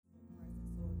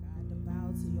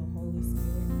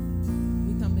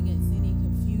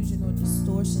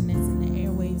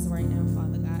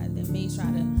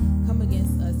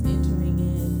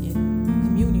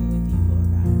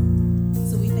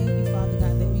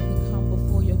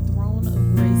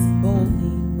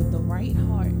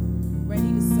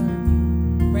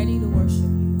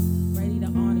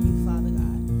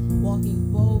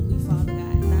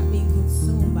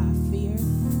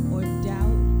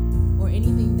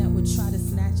would try to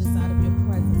snatch us out of your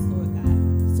presence, Lord God.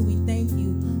 So we thank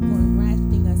you for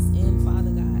engrafting us in,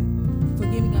 Father God, for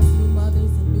giving us new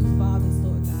mothers and new fathers,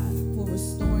 Lord God, for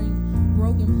restoring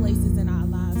broken places in our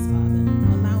lives, Father,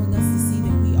 allowing us to see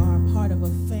that we are a part of a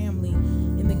family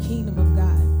in the kingdom of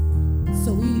God.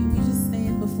 So we just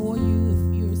stand before you.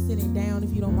 If you're sitting down, if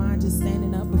you don't mind just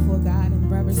standing up before God and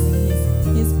reverencing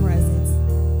his presence,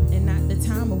 and not the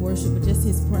time of worship, but just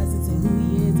his presence and who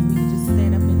he is, and we can just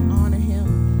stand up and honor him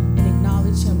and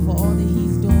acknowledge him for all that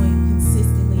he's doing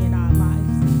consistently in our lives,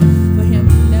 for him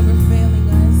never failing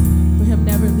us, for him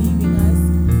never leaving us,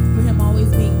 for him always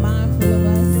being mindful of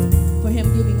us, for him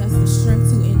giving us the strength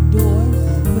to endure,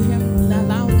 for him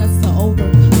allowing us to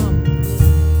overcome,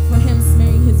 for him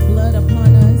smearing his blood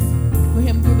upon us, for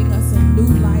him giving us a new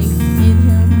life in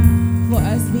him, for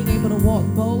us being able to walk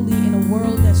boldly in a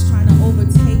world that's trying to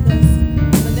overtake us,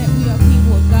 but that we are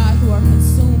people of God who are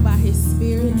consumed by his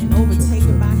spirit and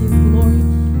overtaken by his glory.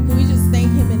 Can we just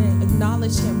thank him and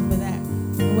acknowledge him for that?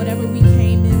 And whatever we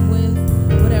came in with,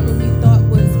 whatever we thought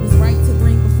was right to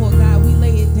bring before God, we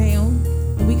lay it down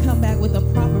and we come back with a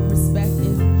proper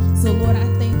perspective. So Lord, I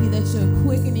thank you that you're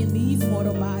quickening these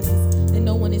mortal bodies, that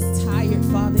no one is tired,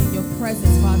 Father, in your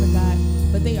presence, Father God,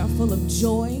 but they are full of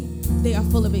joy. They are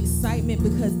full of excitement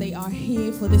because they are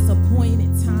here for this appointed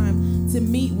time to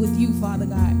meet with you, Father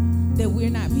God. That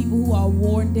we're not people who are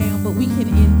worn down, but we can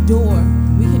endure.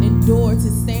 We can endure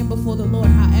to stand before the Lord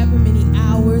however many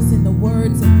hours in the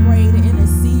word to pray, to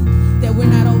intercede. That we're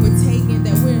not overtaken.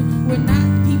 That we're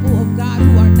not people of God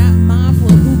who are not mindful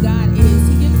of who God is.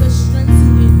 He gives us strength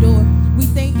to endure. We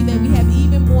thank you that we have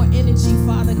even more energy,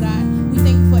 Father God. We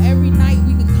thank you for every night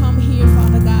we can come here,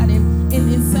 Father God, and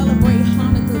celebrate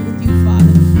Hanukkah with you,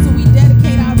 Father. So we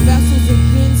dedicate our vessels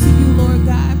again to you, Lord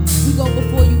God. We go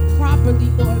before you properly,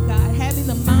 Lord God, having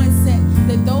the mindset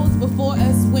that those before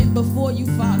us went before you,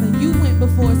 Father. You went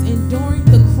before us, enduring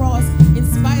the cross in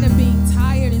spite of being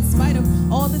tired, in spite of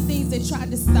all the things that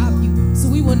tried to stop you. So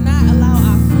we will not allow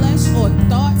our flesh or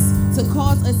thoughts to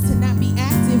cause us to not be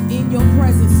active in your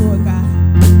presence, Lord God.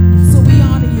 So we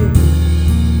honor you.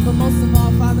 But most of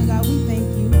all, Father God, we thank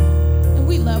you and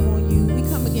we love on you. We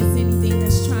come against anything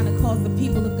that's trying to cause the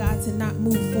people of God to not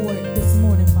move forward this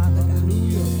morning, Father God.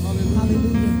 Hallelujah. Hallelujah.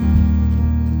 Hallelujah.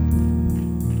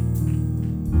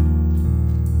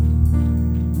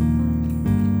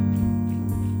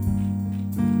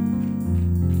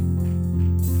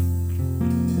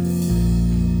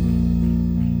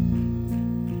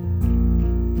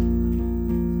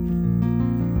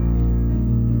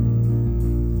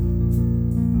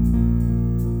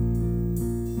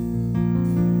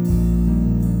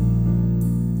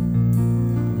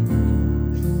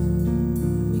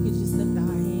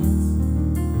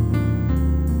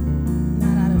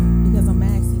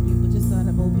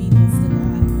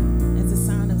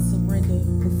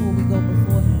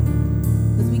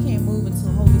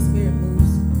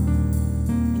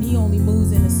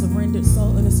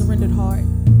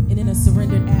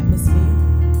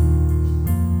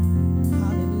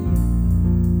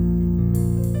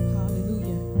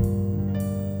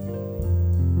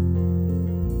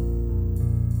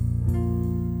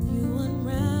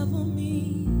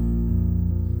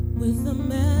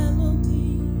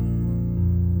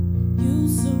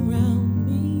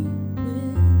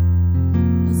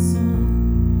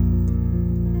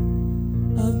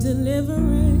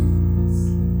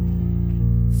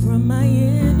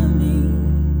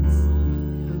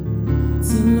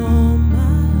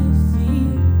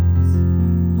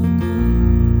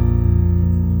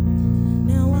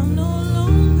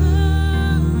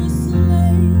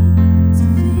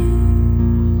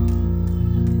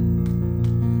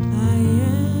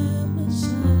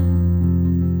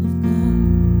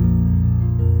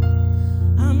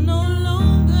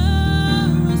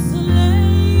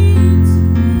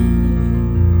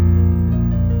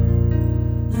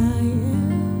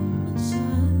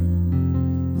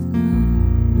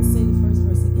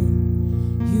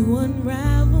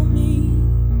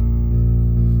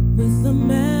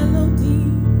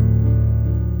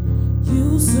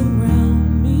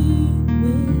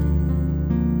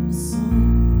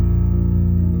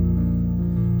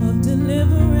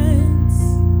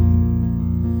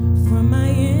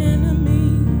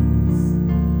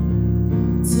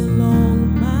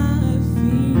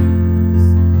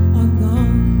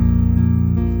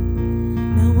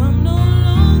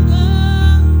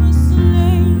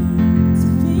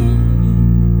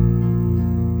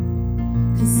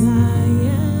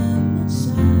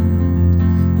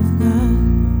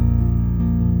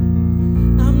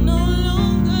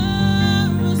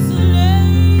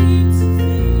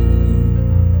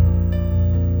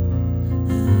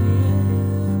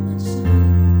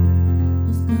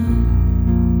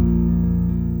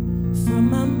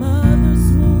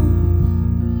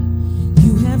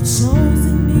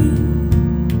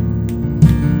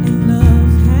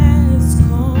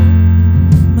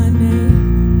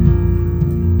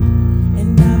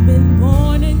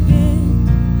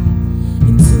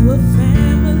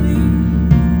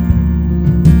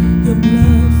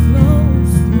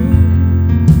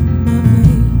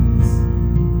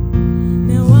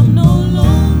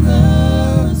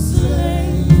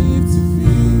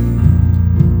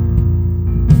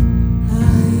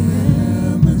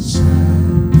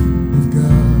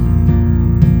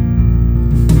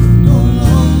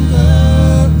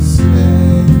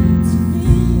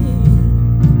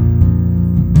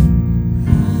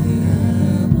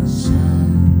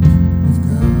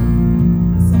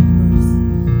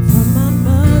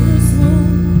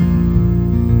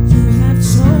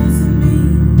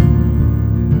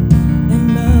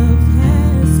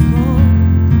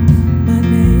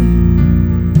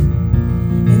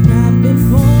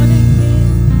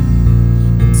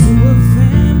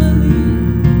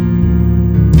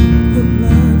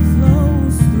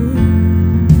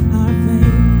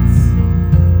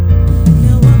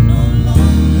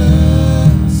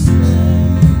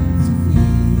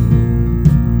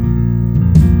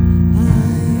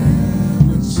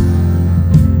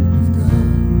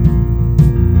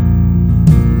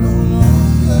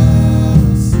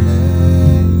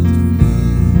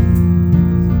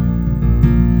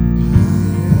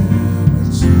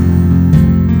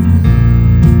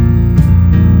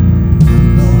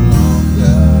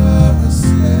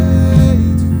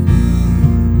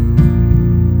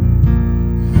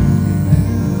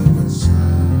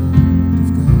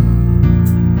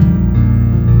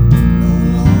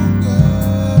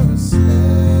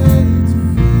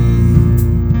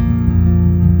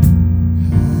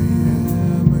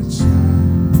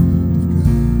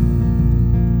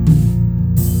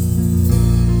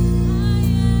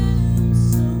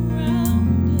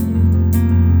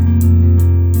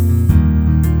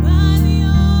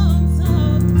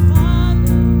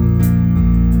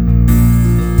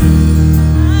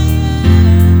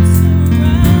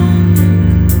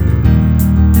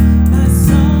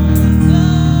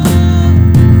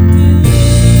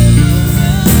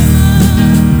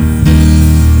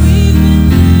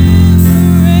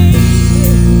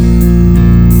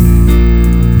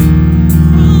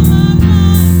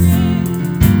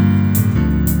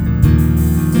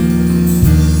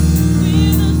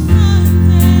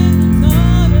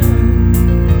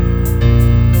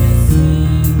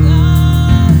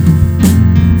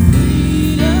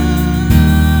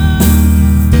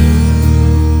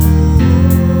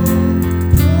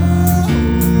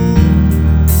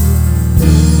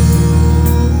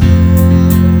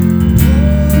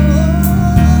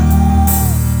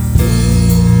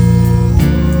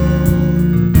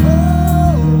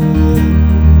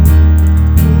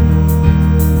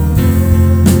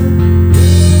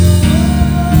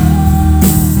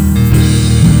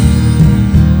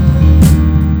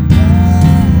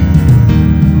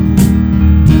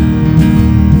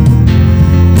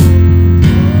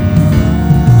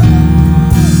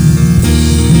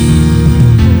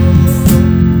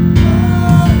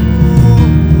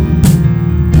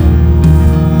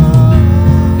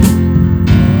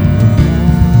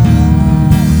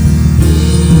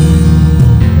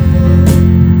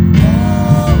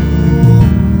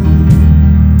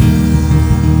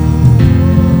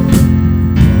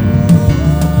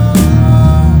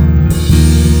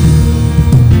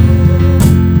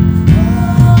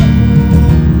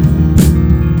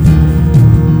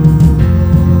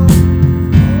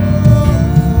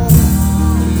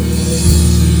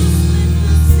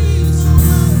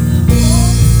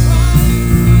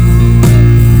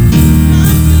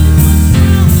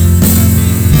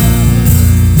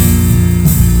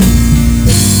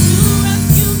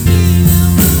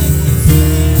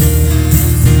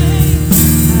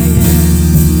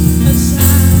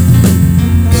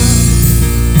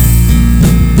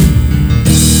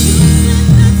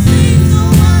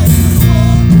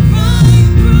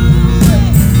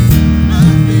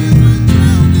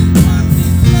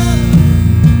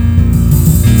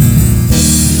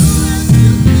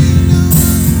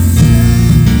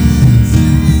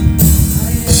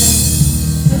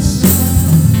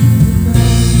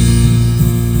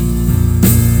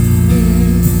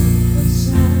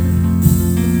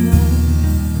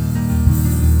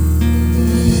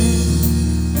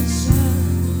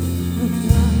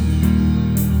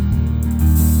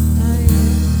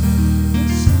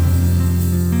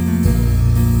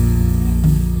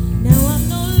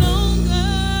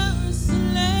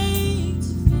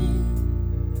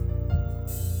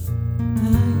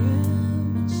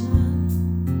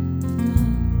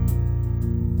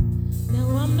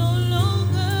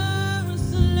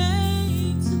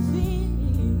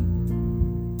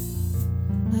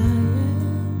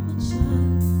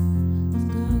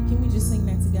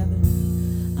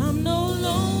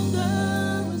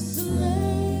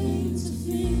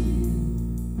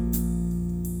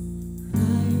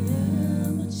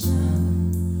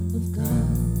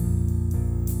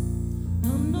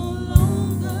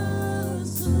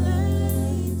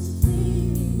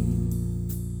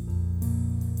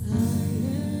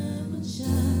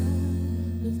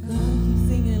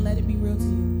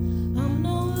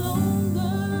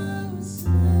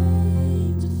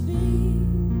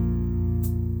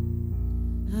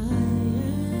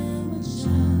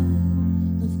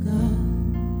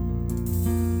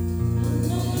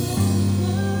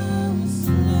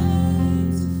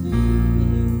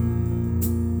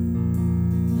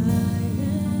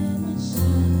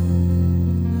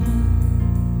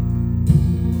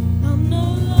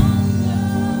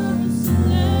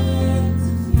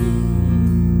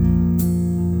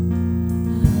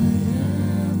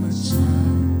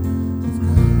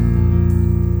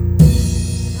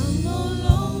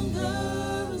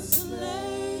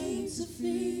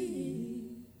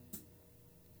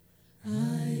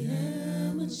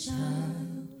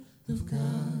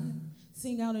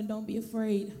 and don't be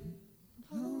afraid.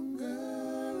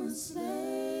 Hunger a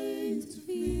slave to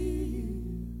fear.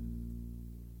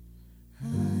 I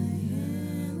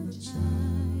am a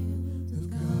child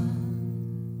of God.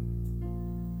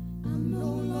 I'm no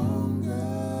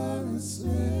longer a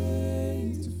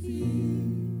slave to fear.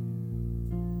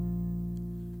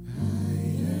 I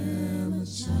am a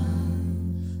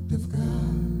child of God.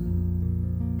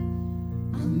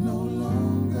 I'm no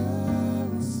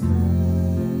longer a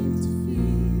slave to fear.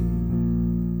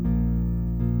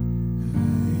 I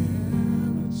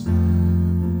am a child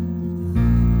of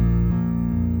God.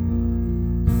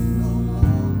 I'm no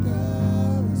longer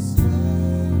a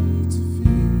slave to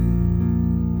fear.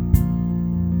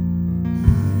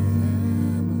 I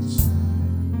am a child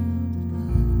of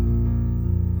God.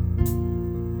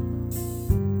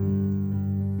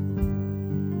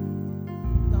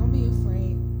 Don't be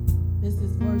afraid. This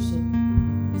is worship.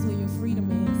 It's where your freedom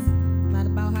is. It's not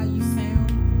about how you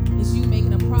sound. It's you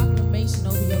making a proclamation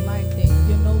over your life that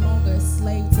you're no longer a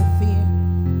slave to fear.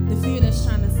 The fear that's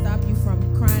trying to stop you from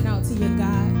crying out to your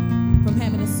God, from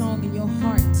having a song in your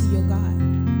heart to your God.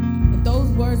 If those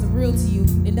words are real to you,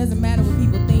 it doesn't matter what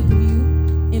people think of you.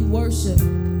 In worship,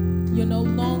 you're no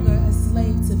longer a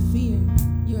slave to fear.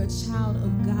 You're a child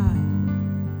of God.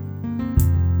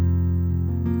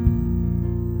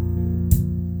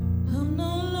 I'm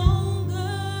no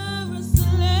longer a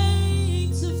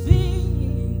slave to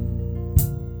fear.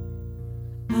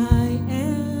 I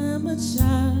am a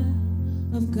child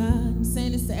of God. I'm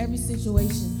saying this to every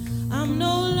situation. I'm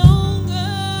no longer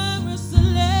a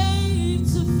slave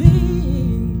to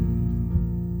fear.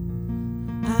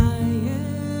 I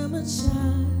am a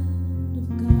child of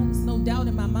God. There's no doubt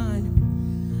in my mind.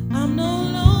 I'm no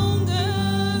longer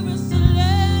a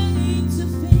slave to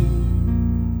fear.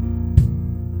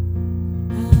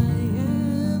 I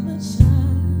am a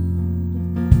child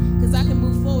of God. Because I can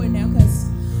move forward now, because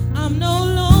I'm no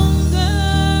longer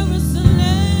a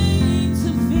slave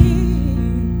to fear.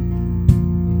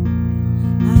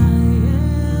 I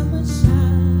am a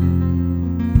child.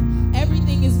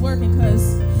 Everything is working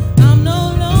because I'm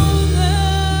no longer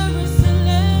a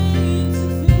slave to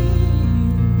fear.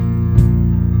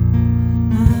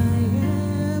 I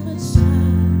am a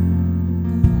child.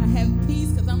 I have peace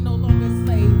because I'm no longer a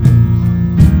slave.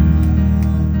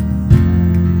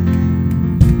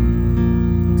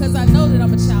 Because I know that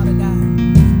I'm a child of God.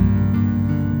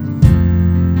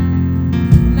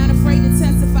 I'm not afraid to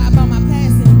testify about my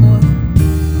past anymore.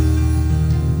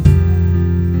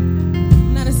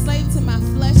 I'm not a slave to my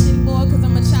flesh anymore because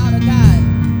I'm a child of God.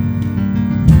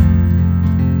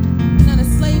 I'm not a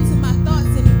slave to my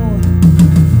thoughts anymore.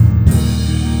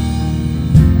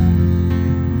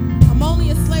 I'm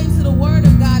only a slave to the word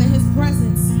of God and his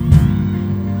presence.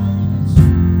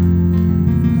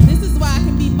 This is why I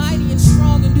can be mighty and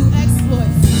strong and do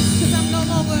exploits. Because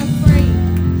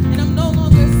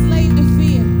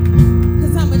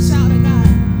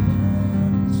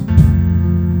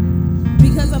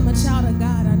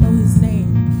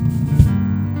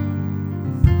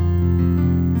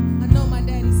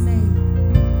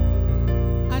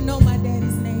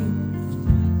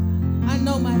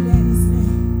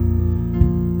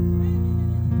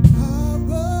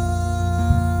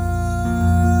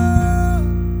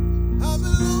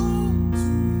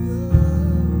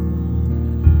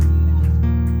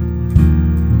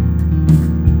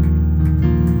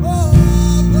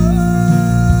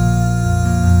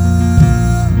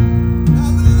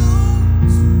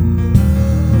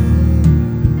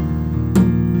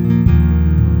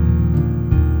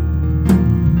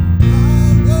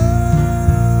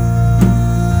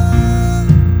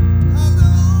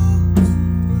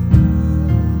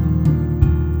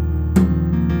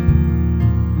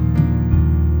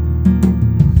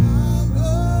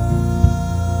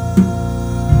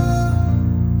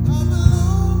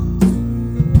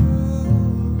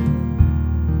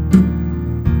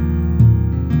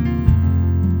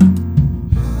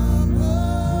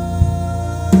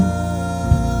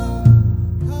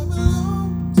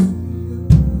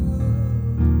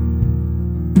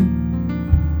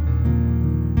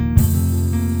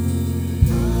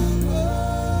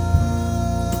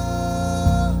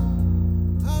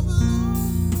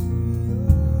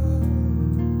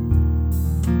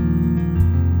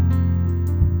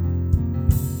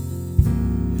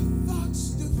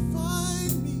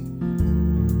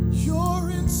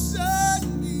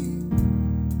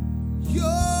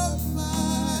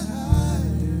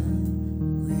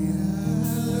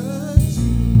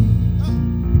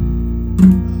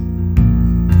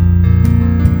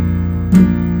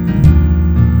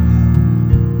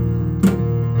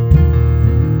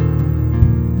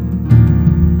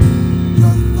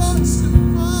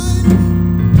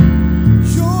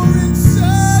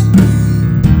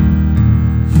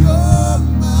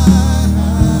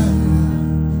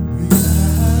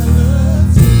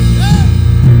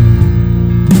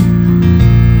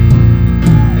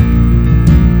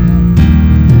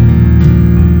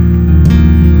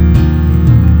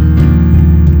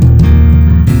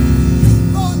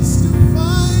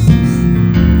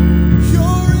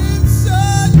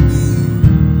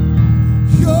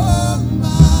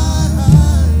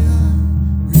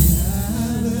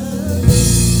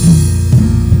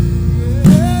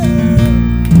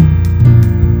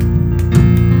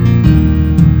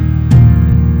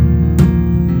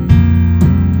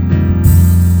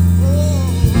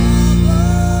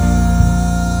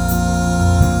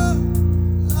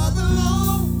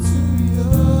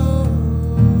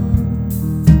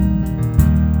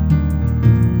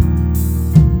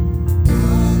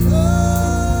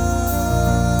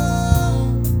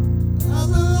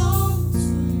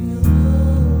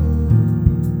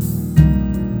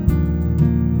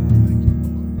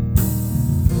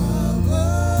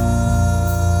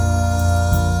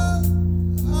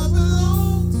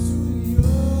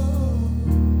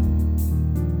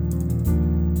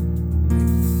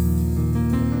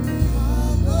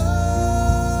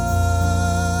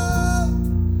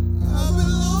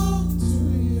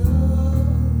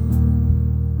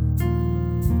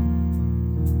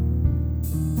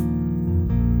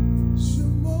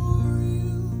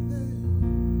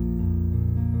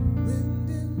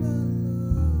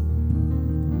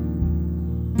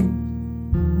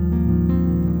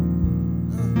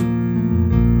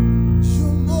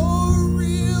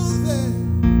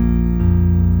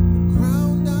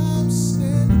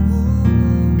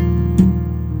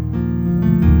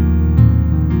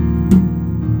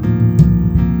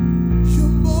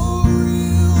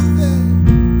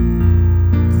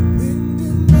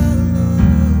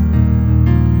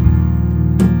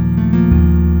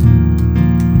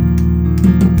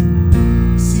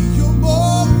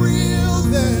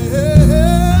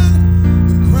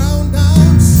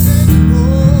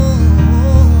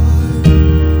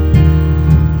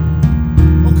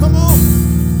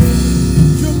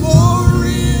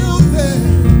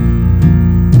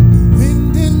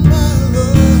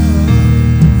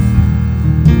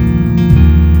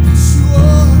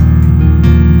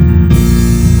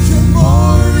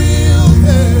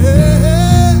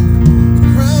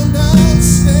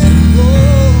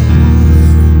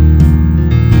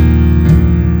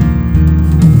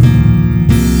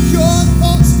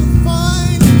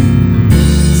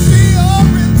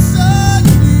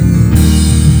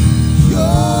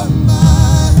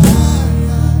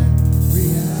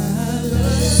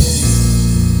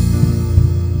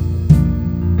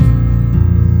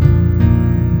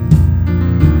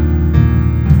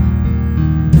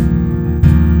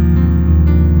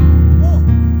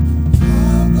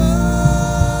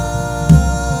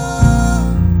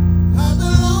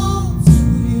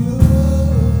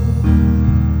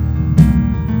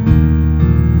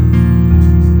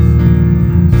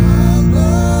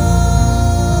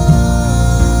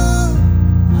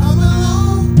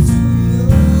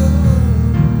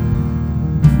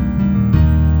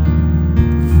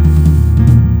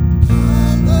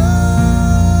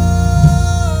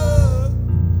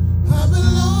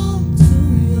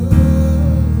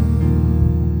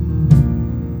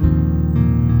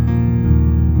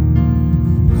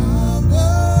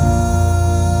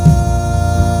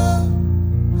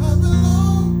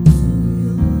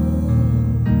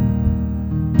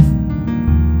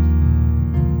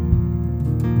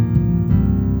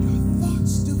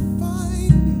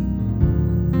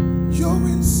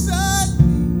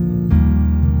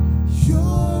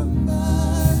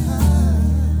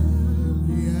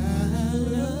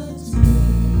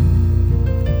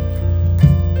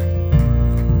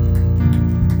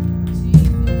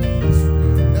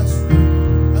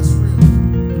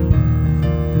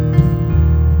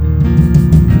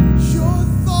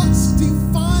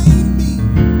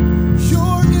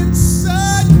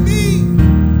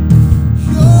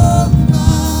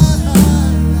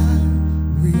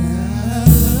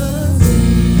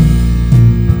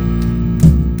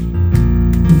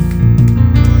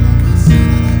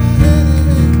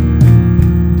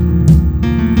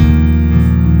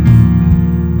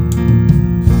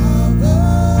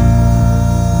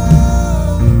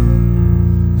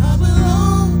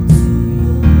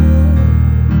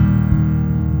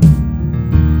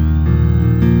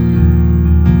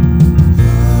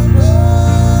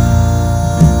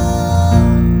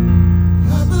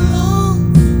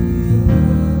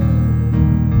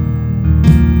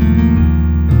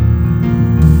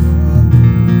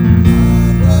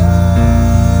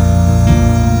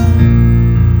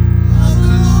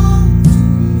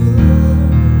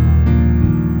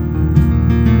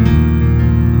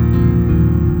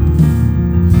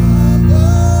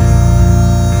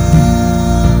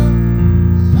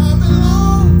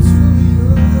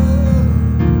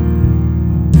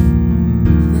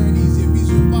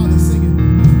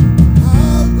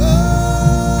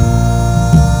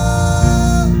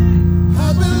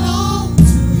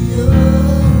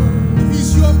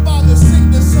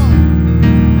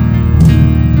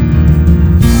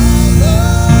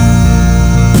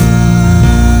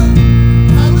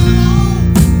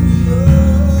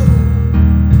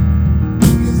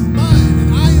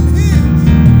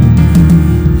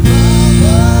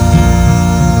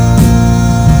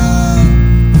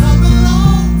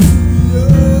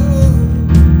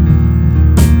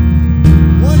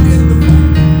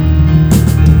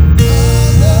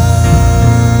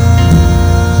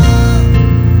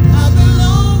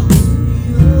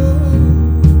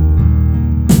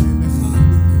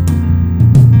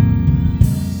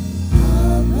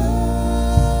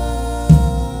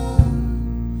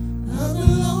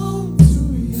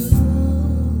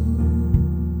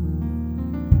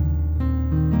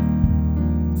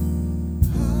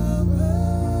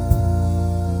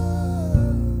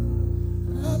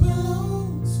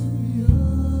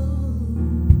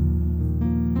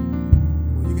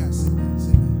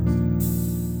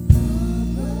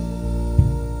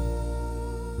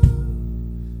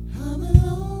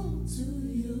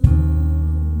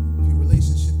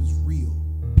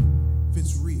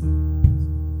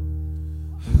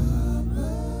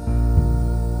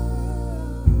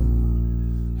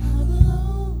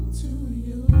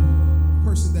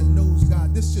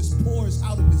this just pours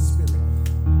out of his spirit.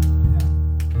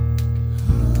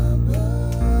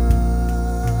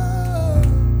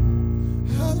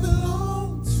 I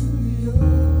belong to you.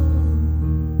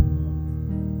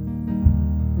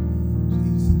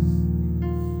 Jesus.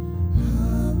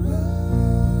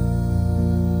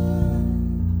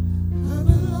 I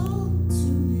belong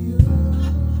to you.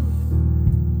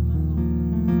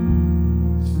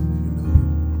 You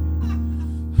know,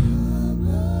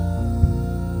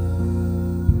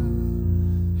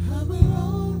 I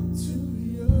belong to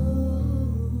you.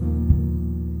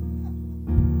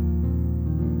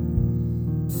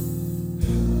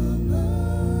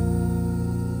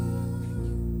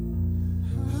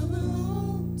 I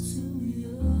belong to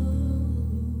you.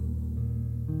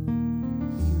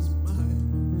 He is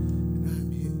mine and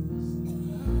I'm his.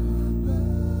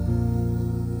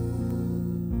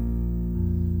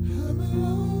 I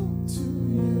belong to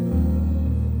you.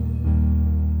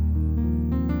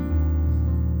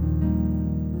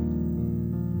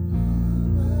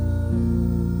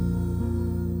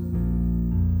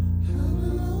 I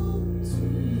belong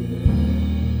to you.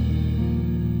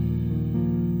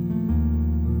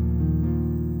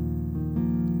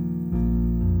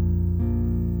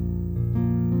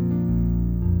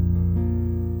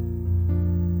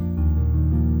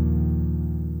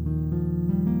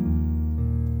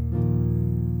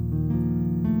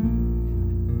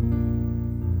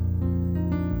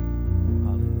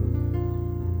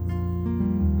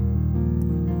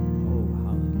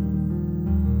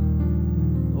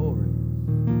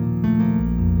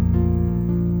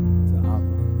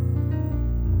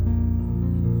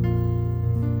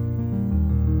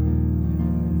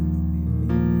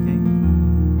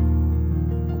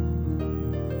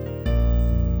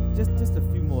 Just a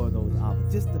few more of those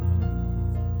albums. Just a few.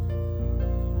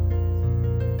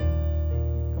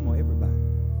 Come on, everybody.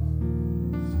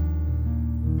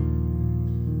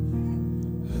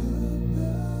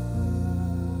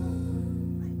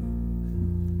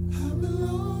 I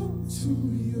belong to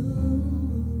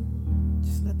you.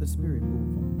 Just let the Spirit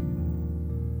move on you.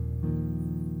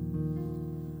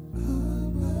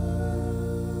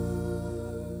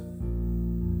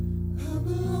 I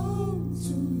belong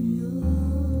to you.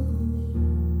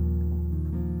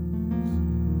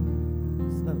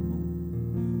 Just let it move.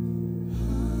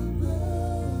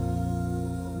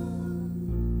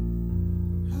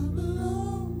 I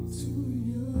belong to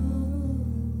you.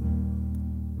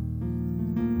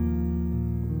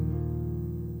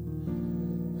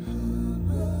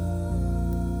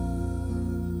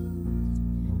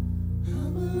 I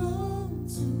belong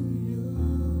to you.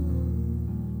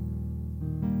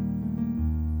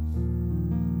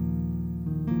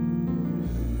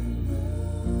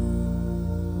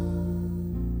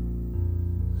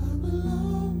 I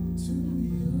belong to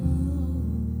you.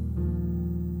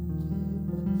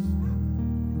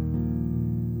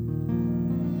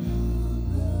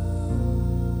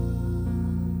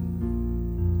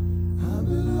 I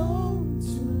belong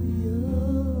to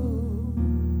you.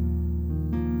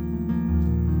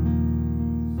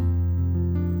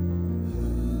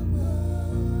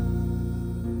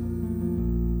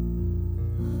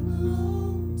 I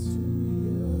belong to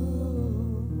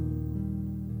you.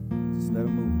 Just let it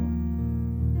move on.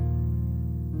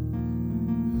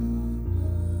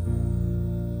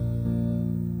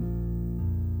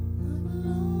 I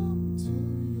belong to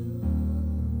you.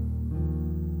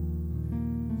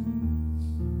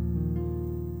 Just let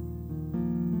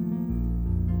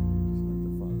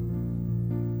the Father,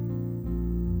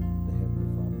 the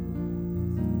Heavenly Father,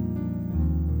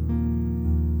 move on.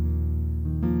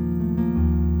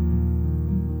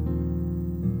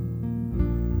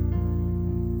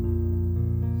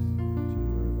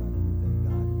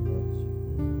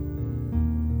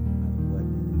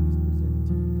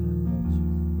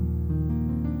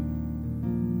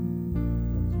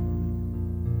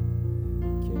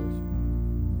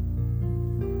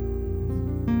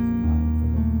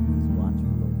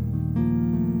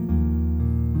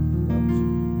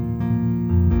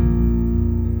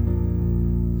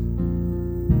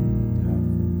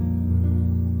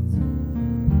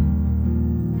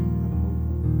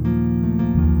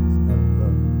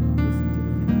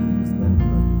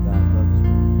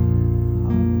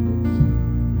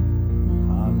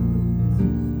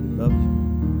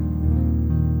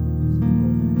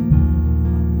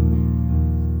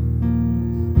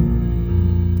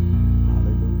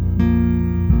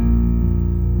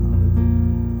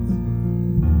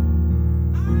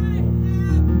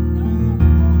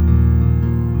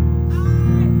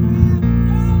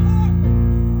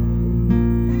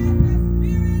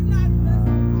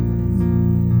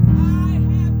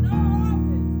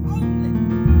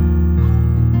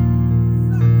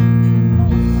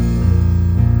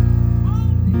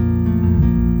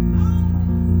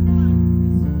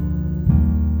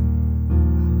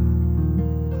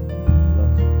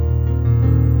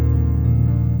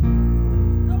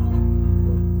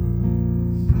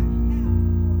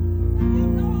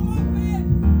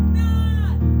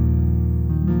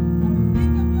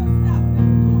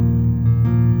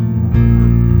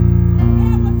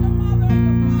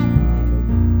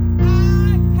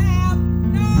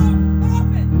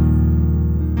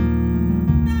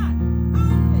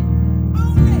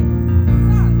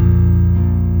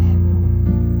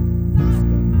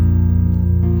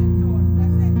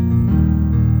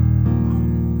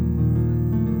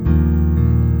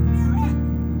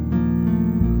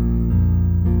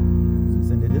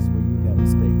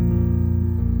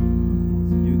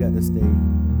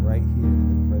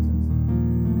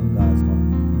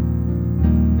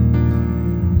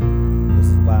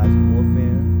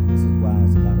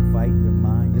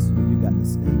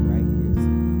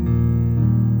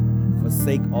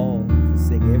 forsake all,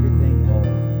 forsake everything, all.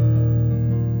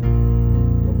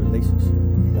 Your relationship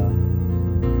with God.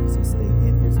 He said, stay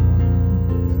in his heart.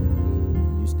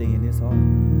 You stay in his heart,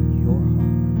 your heart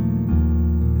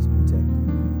is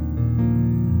protected.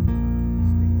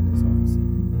 Stay in his heart,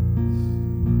 Cindy.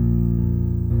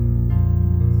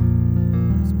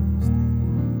 That's where you stay.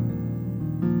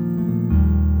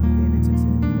 Don't pay any attention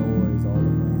to any noise all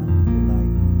around your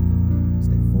life.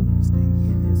 Stay focused, stay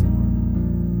in his heart,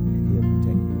 and he'll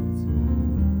protect yours.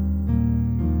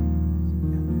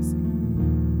 Yeah, I see.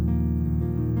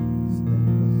 Just let it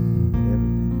go. Let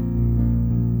everything.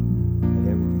 Let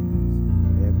everything go.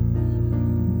 Let everything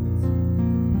go.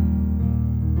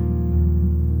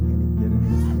 Any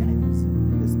bitterness, any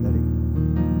resentment, just let it go.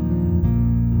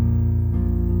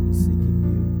 He's seeking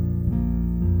you.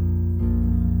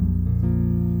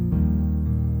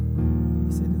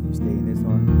 He said, if you stay in his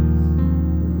heart,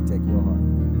 he'll protect your heart.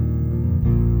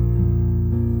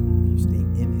 If you stay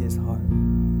in his heart,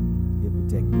 he'll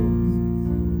protect yours.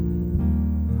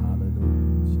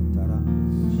 Hallelujah. Shantara,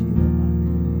 Shira,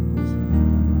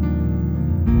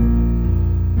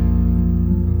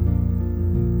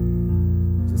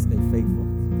 just stay faithful,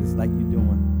 just like you're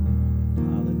doing.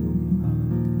 Hallelujah.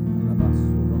 Hallelujah.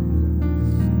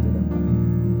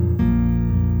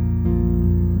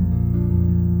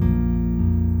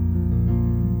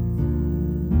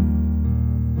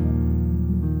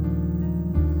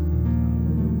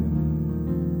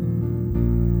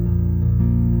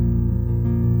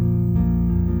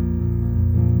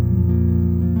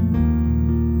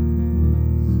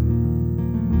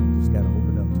 Just gotta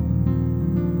open up to him.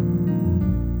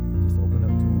 Just open up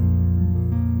to him.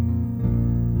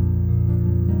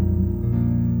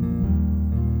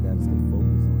 You gotta stay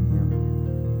focused on him.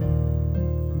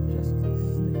 Just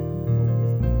stay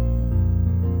focused on him.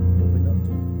 Open up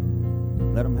to him.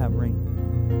 Let him have reign.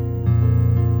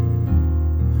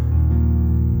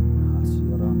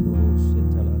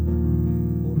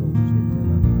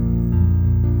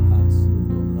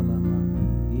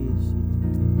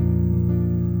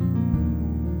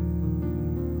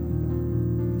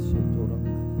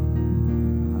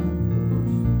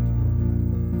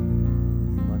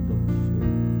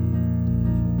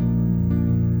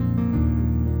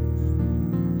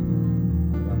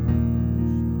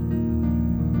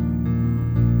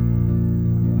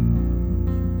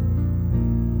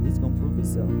 He's gonna prove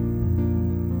himself.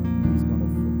 He's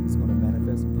gonna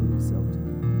manifest and prove himself to you.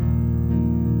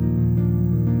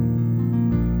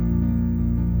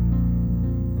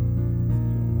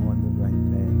 You're on the right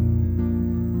path.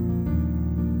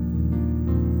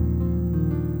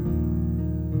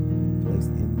 You're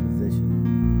placed in position.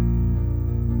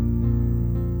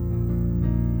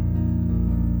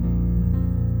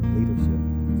 Leadership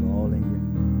is all in you.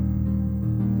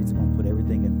 He's gonna put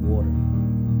everything in order.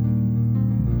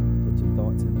 Put your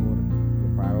thoughts in order,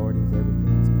 your priorities,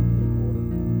 everything's going to be in order.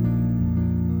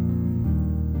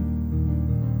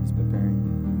 He's preparing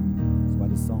you. That's why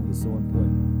this song is so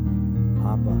important.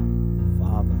 Abba,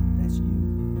 Father, that's you.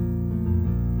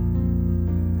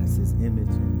 That's his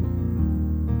image in you.